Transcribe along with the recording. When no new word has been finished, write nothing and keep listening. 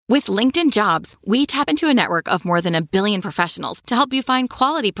With LinkedIn Jobs, we tap into a network of more than 1 billion professionals to help you find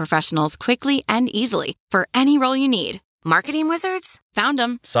quality professionals quickly and easily for any role you need. Marketing wizards? Found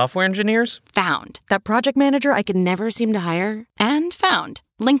them. Software engineers? Found. That project manager I could never seem to hire? And found.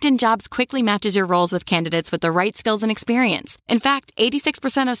 LinkedIn Jobs quickly matches your roles with candidates with the right skills and experience. In fact,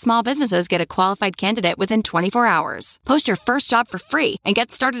 86% of small businesses get a qualified candidate within 24 hours. Post your first job for free and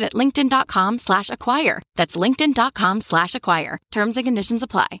get started at linkedin.com/acquire. That's linkedin.com/acquire. Terms and conditions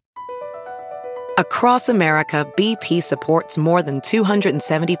apply. Across America, BP supports more than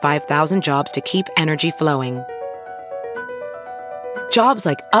 275,000 jobs to keep energy flowing. Jobs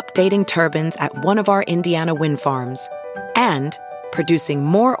like updating turbines at one of our Indiana wind farms and producing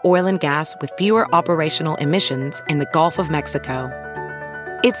more oil and gas with fewer operational emissions in the Gulf of Mexico.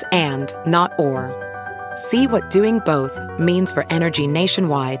 It's and, not or. See what doing both means for energy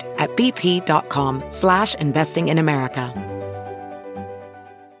nationwide at bp.com/investing in America.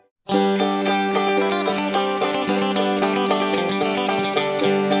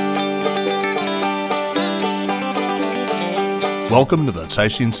 Welcome to the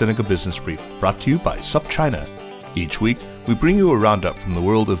Caixin-Sinica Business Brief, brought to you by SupChina. Each week, we bring you a roundup from the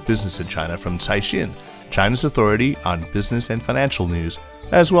world of business in China from Caixin, China's authority on business and financial news,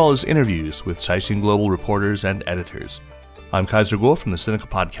 as well as interviews with Caixin Global reporters and editors. I'm Kaiser Guo from the Sinica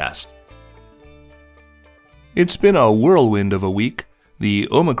Podcast. It's been a whirlwind of a week. The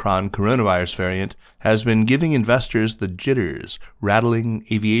Omicron coronavirus variant has been giving investors the jitters, rattling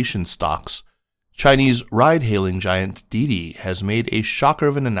aviation stocks. Chinese ride-hailing giant Didi has made a shocker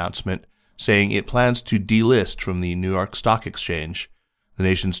of an announcement saying it plans to delist from the New York Stock Exchange. The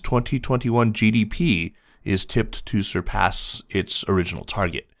nation's 2021 GDP is tipped to surpass its original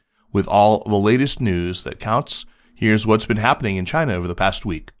target. With all the latest news that counts, here's what's been happening in China over the past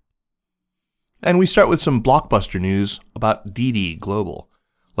week. And we start with some blockbuster news about Didi Global.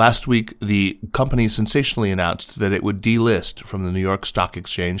 Last week, the company sensationally announced that it would delist from the New York Stock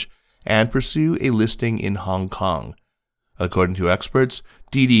Exchange and pursue a listing in Hong Kong. According to experts,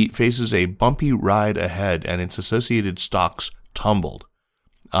 Didi faces a bumpy ride ahead and its associated stocks tumbled.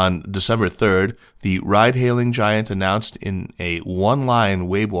 On December 3rd, the ride-hailing giant announced in a one-line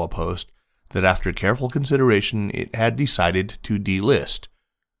Weibo post that after careful consideration it had decided to delist.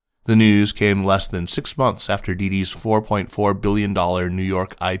 The news came less than 6 months after Didi's $4.4 billion New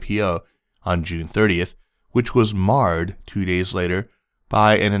York IPO on June 30th, which was marred 2 days later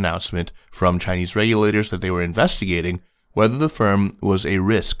by an announcement from Chinese regulators that they were investigating whether the firm was a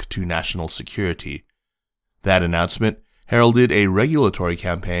risk to national security. That announcement heralded a regulatory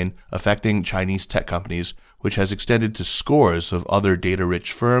campaign affecting Chinese tech companies, which has extended to scores of other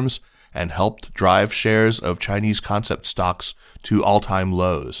data-rich firms and helped drive shares of Chinese concept stocks to all-time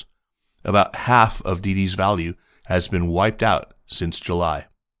lows. About half of Didi's value has been wiped out since July.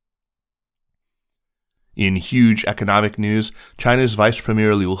 In huge economic news, China's Vice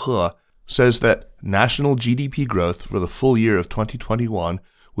Premier Liú Hè says that national GDP growth for the full year of 2021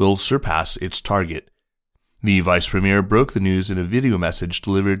 will surpass its target. The Vice Premier broke the news in a video message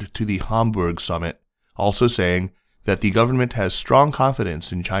delivered to the Hamburg summit, also saying that the government has strong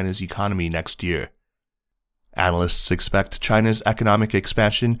confidence in China's economy next year. Analysts expect China's economic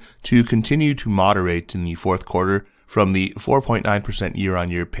expansion to continue to moderate in the fourth quarter from the 4.9%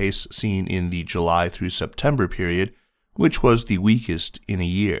 year-on-year pace seen in the July through September period, which was the weakest in a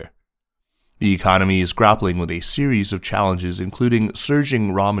year. The economy is grappling with a series of challenges, including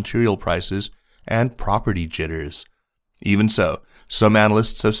surging raw material prices and property jitters. Even so, some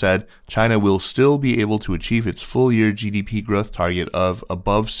analysts have said China will still be able to achieve its full-year GDP growth target of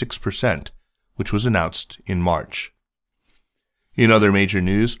above 6%, which was announced in March. In other major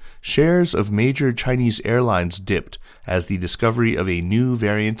news, shares of major Chinese airlines dipped as the discovery of a new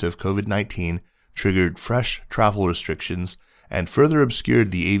variant of COVID-19 triggered fresh travel restrictions and further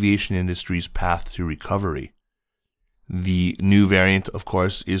obscured the aviation industry's path to recovery. The new variant, of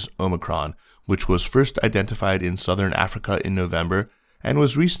course, is Omicron, which was first identified in southern Africa in November and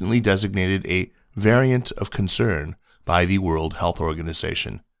was recently designated a variant of concern by the World Health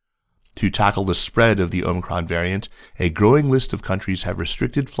Organization. To tackle the spread of the Omicron variant, a growing list of countries have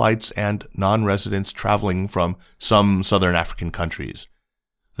restricted flights and non-residents traveling from some southern African countries.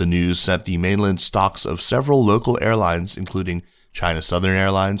 The news sent the mainland stocks of several local airlines, including China Southern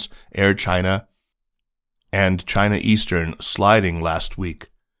Airlines, Air China, and China Eastern, sliding last week.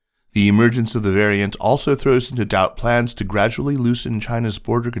 The emergence of the variant also throws into doubt plans to gradually loosen China's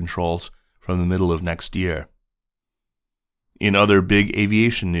border controls from the middle of next year. In other big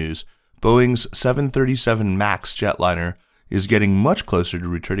aviation news, Boeing's 737 MAX jetliner is getting much closer to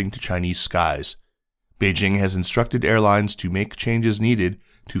returning to Chinese skies. Beijing has instructed airlines to make changes needed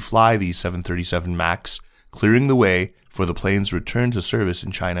to fly the 737 MAX, clearing the way for the plane's return to service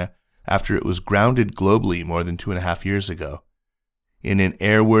in China after it was grounded globally more than 2.5 years ago. In an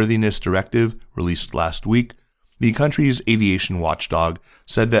airworthiness directive released last week, the country's aviation watchdog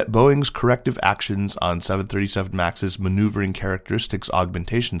said that Boeing's corrective actions on 737 MAX's maneuvering characteristics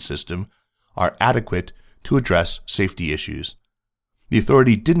augmentation system are adequate to address safety issues. The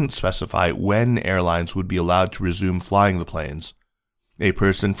authority didn't specify when airlines would be allowed to resume flying the planes. A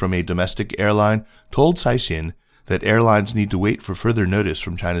person from a domestic airline told Caixin that airlines need to wait for further notice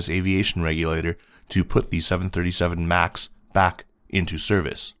from China's aviation regulator to put the 737 MAX back into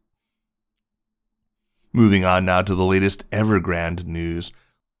service. Moving on now to the latest Evergrande news.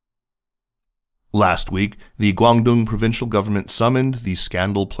 Last week, the Guangdong provincial government summoned the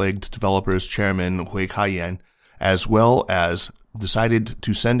scandal-plagued developer's chairman, Hui Kaiyan, as well as decided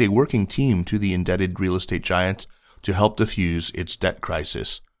to send a working team to the indebted real estate giant to help defuse its debt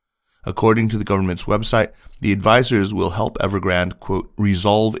crisis. According to the government's website, the advisors will help Evergrande, quote,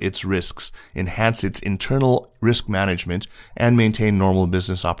 resolve its risks, enhance its internal risk management, and maintain normal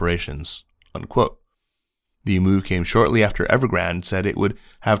business operations, unquote. The move came shortly after Evergrande said it would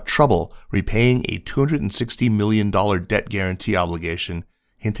have trouble repaying a $260 million debt guarantee obligation,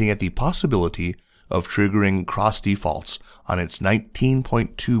 hinting at the possibility of triggering cross defaults on its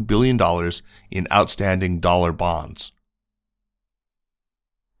 $19.2 billion in outstanding dollar bonds.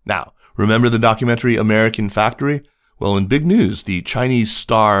 Now, remember the documentary American Factory? Well, in big news, the Chinese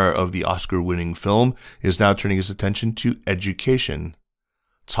star of the Oscar-winning film is now turning his attention to education.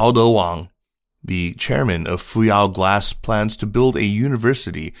 Cao De-wang, the chairman of Fuyao Glass, plans to build a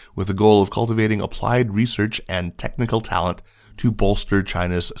university with the goal of cultivating applied research and technical talent to bolster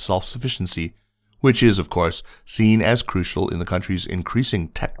China's self-sufficiency, which is, of course, seen as crucial in the country's increasing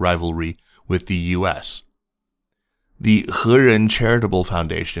tech rivalry with the U.S. The He Charitable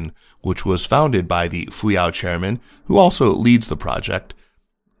Foundation, which was founded by the Fuyao chairman, who also leads the project,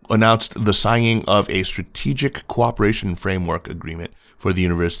 announced the signing of a strategic cooperation framework agreement for the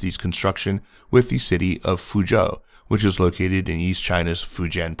university's construction with the city of Fuzhou, which is located in East China's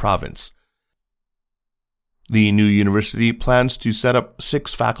Fujian province. The new university plans to set up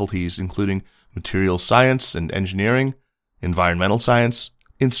 6 faculties, including material science and engineering, environmental science,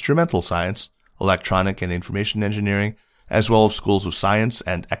 instrumental science, electronic and information engineering, as well as schools of science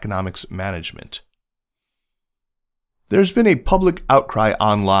and economics management. There's been a public outcry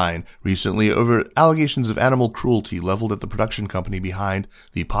online recently over allegations of animal cruelty leveled at the production company behind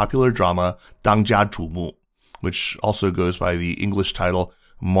the popular drama Dangjia Zhumu, which also goes by the English title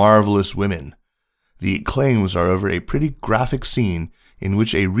Marvelous Women. The claims are over a pretty graphic scene in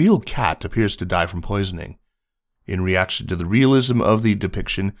which a real cat appears to die from poisoning. In reaction to the realism of the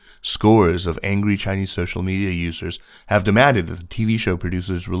depiction, scores of angry Chinese social media users have demanded that the TV show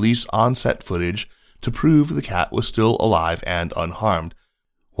producers release on-set footage to prove the cat was still alive and unharmed,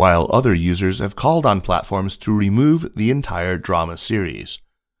 while other users have called on platforms to remove the entire drama series.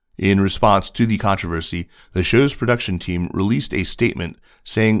 In response to the controversy, the show's production team released a statement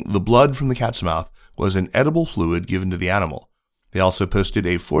saying the blood from the cat's mouth was an edible fluid given to the animal. They also posted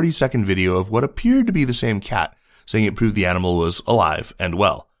a 40-second video of what appeared to be the same cat, saying it proved the animal was alive and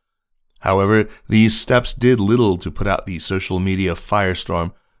well. However, these steps did little to put out the social media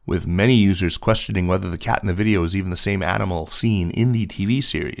firestorm, with many users questioning whether the cat in the video is even the same animal seen in the TV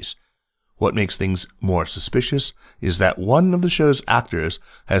series. What makes things more suspicious is that one of the show's actors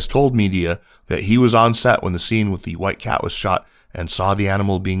has told media that he was on set when the scene with the white cat was shot and saw the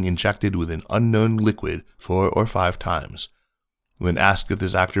animal being injected with an unknown liquid 4 or 5 times. When asked if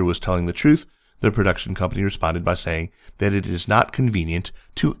this actor was telling the truth, the production company responded by saying that it is not convenient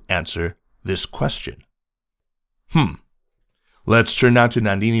to answer this question. Let's turn now to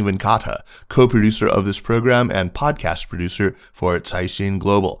Nandini Venkata, co-producer of this program and podcast producer for Caixin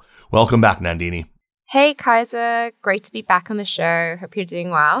Global. Welcome back, Nandini. Hey, Kaiser. Great to be back on the show. Hope you're doing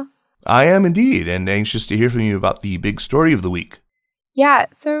well. I am indeed, and anxious to hear from you about the big story of the week. Yeah,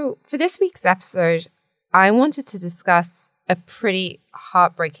 so for this week's episode, I wanted to discuss a pretty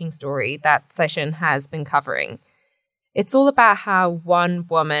heartbreaking story that Caixin has been covering. It's all about how one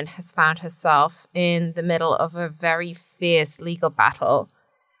woman has found herself in the middle of a very fierce legal battle,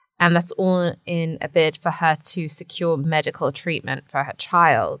 and that's all in a bid for her to secure medical treatment for her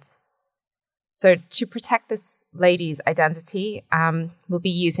child. So to protect this lady's identity, we'll be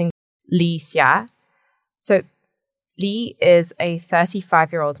using Li Xia. So Li is a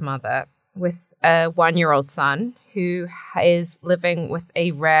 35-year-old mother with a 1-year-old son who is living with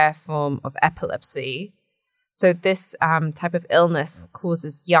a rare form of epilepsy. So this type of illness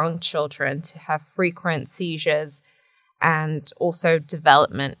causes young children to have frequent seizures and also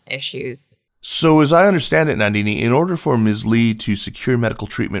development issues. So as I understand it, Nandini, in order for Ms. Li to secure medical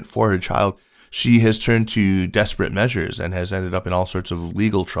treatment for her child, she has turned to desperate measures and has ended up in all sorts of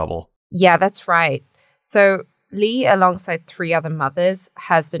legal trouble. Yeah, that's right. So Li, alongside 3 other mothers,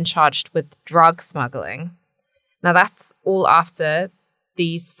 has been charged with drug smuggling. Now, that's all after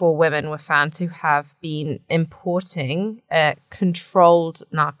these 4 women were found to have been importing a controlled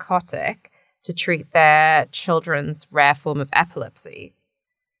narcotic to treat their children's rare form of epilepsy.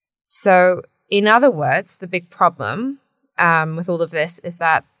 So, in other words, the big problem with all of this is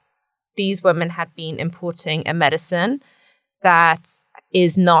that these women had been importing a medicine that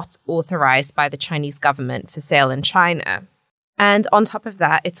is not authorized by the Chinese government for sale in China. And on top of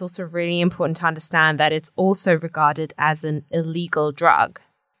that, it's also really important to understand that it's also regarded as an illegal drug.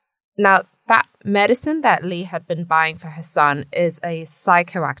 Now, that medicine that Li had been buying for her son is a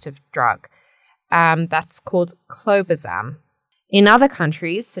psychoactive drug that's called clobazam. In other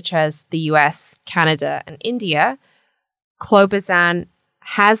countries, such as the US, Canada, and India, clobazam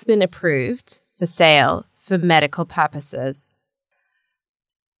has been approved for sale for medical purposes.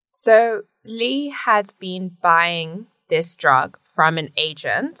 So Li had been buying this drug from an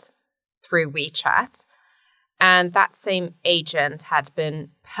agent through WeChat, and that same agent had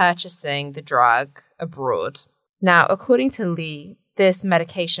been purchasing the drug abroad. Now, according to Li, this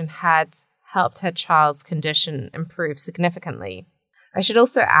medication had helped her child's condition improve significantly. I should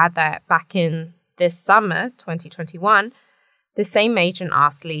also add that back in this summer, 2021, the same agent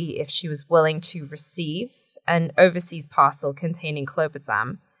asked Li if she was willing to receive an overseas parcel containing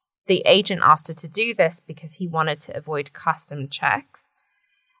clobazam. The agent asked her to do this because he wanted to avoid custom checks.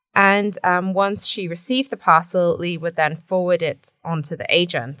 And once she received the parcel, Li would then forward it on to the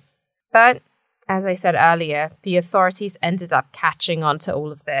agent. But as I said earlier, the authorities ended up catching on to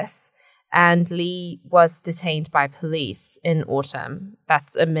all of this, and Li was detained by police in autumn.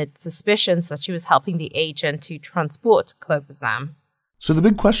 That's amid suspicions that she was helping the agent to transport clobazam. So the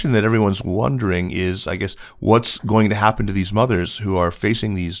big question that everyone's wondering is, I guess, what's going to happen to these mothers who are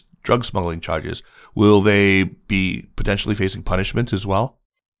facing these drug smuggling charges? Will they be potentially facing punishment as well?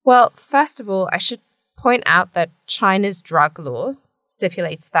 Well, first of all, I should point out that China's drug law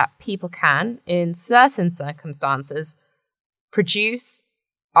stipulates that people can, in certain circumstances, produce,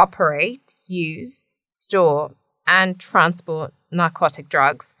 operate, use, store, and transport narcotic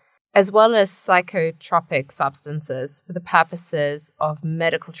drugs, as well as psychotropic substances for the purposes of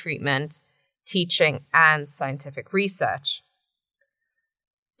medical treatment, teaching, and scientific research.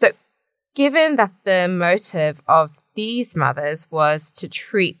 So, given that the motive of these mothers was to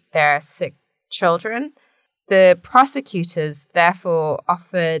treat their sick children, the prosecutors therefore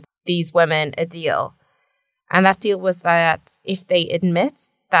offered these women a deal. And that deal was that if they admit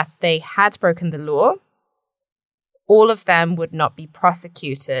that they had broken the law, all of them would not be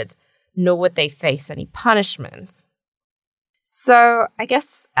prosecuted, nor would they face any punishment. So I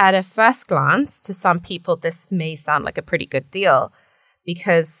guess at a first glance, to some people, this may sound like a pretty good deal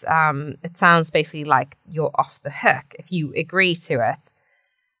because it sounds basically like you're off the hook if you agree to it.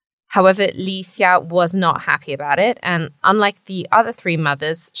 However, Li Xia was not happy about it, and unlike the other 3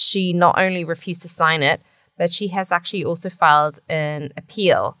 mothers, she not only refused to sign it, but she has actually also filed an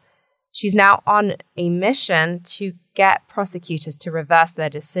appeal. She's now on a mission to get prosecutors to reverse their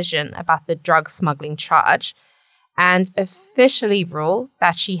decision about the drug smuggling charge and officially rule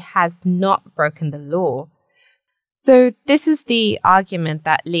that she has not broken the law. So this is the argument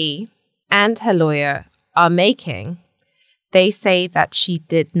that Li and her lawyer are making. They say that she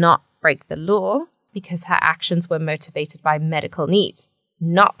did not break the law because her actions were motivated by medical need,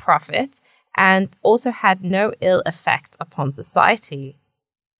 not profit, and also had no ill effect upon society.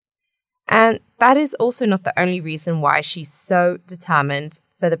 And that is also not the only reason why she's so determined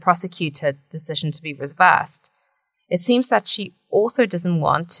for the prosecutor decision to be reversed. It seems that she also doesn't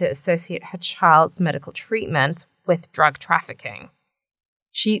want to associate her child's medical treatment with drug trafficking.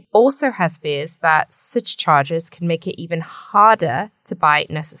 She also has fears that such charges can make it even harder to buy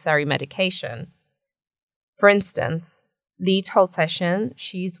necessary medication. For instance, Li told Caixin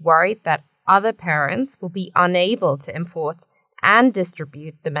she's worried that other parents will be unable to import and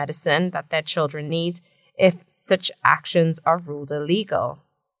distribute the medicine that their children need if such actions are ruled illegal.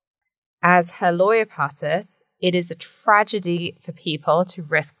 As her lawyer puts it is a tragedy for people to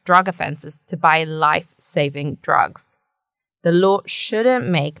risk drug offenses to buy life-saving drugs. The law shouldn't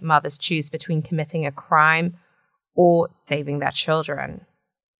make mothers choose between committing a crime or saving their children.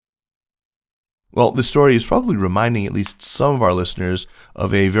 Well, this story is probably reminding at least some of our listeners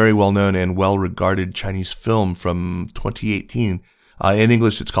of a very well-known and well-regarded Chinese film from 2018. In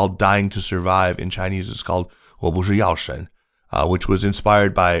English, it's called Dying to Survive. In Chinese, it's called 我不是药神, which was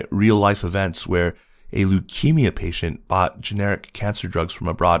inspired by real-life events where a leukemia patient bought generic cancer drugs from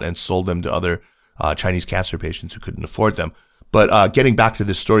abroad and sold them to other Chinese cancer patients who couldn't afford them. But getting back to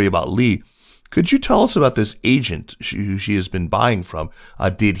this story about Li, could you tell us about this agent who she has been buying from?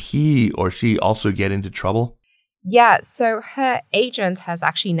 Did he or she also get into trouble? Yeah, so her agent has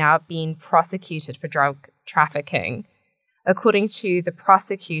actually now been prosecuted for drug trafficking. According to the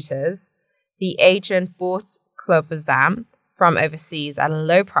prosecutors, the agent bought clobazam from overseas at a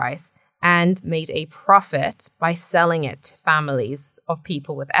low price and made a profit by selling it to families of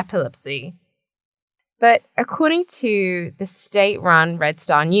people with epilepsy. But according to the state-run Red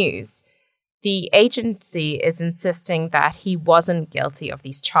Star News, the agency is insisting that he wasn't guilty of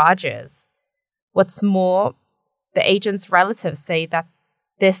these charges. What's more, the agent's relatives say that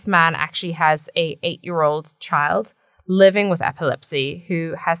this man actually has an 8-year-old child living with epilepsy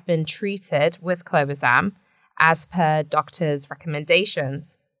who has been treated with clobazam as per doctors'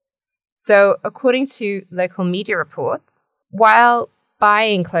 recommendations. So, according to local media reports, while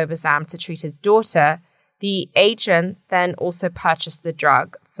buying clobazam to treat his daughter, the agent then also purchased the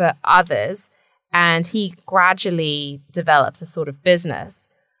drug for others, and he gradually developed a sort of business.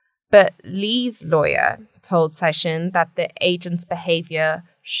 But Li's lawyer told Caixin that the agent's behavior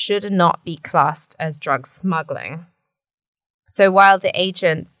should not be classed as drug smuggling. So while the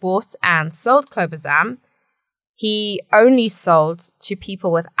agent bought and sold clobazam, he only sold to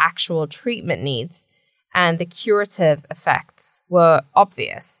people with actual treatment needs, and the curative effects were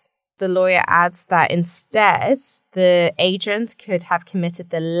obvious. The lawyer adds that instead, the agent could have committed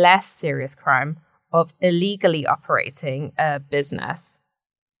the less serious crime of illegally operating a business.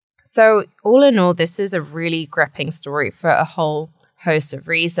 So all in all, this is a really gripping story for a whole host of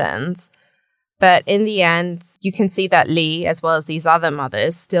reasons. But in the end, you can see that Li, as well as these other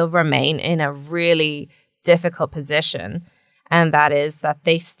mothers, still remain in a really difficult position. And that is that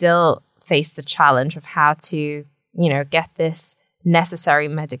they still face the challenge of how to, get this necessary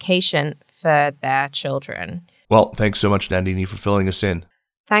medication for their children. Well, thanks so much, Nandini, for filling us in.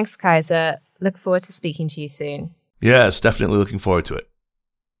 Thanks, Kaiser. Look forward to speaking to you soon. Yes, definitely looking forward to it.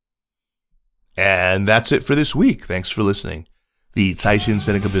 And that's it for this week. Thanks for listening. The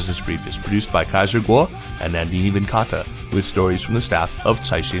Caixin-Sinica Business Brief is produced by Kaiser Guo and Nandini Venkata, with stories from the staff of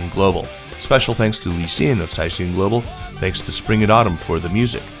Caixin Global. Special thanks to Li Xin of Caixin Global. Thanks to Spring and Autumn for the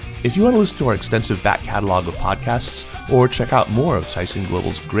music. If you want to listen to our extensive back catalog of podcasts or check out more of Caixin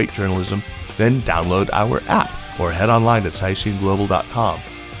Global's great journalism, then download our app or head online to caixinglobal.com.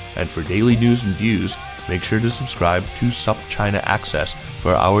 And for daily news and views, make sure to subscribe to SUP China Access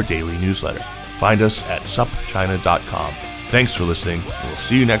for our daily newsletter. Find us at supchina.com. Thanks for listening. We'll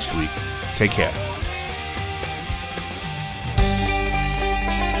see you next week. Take care.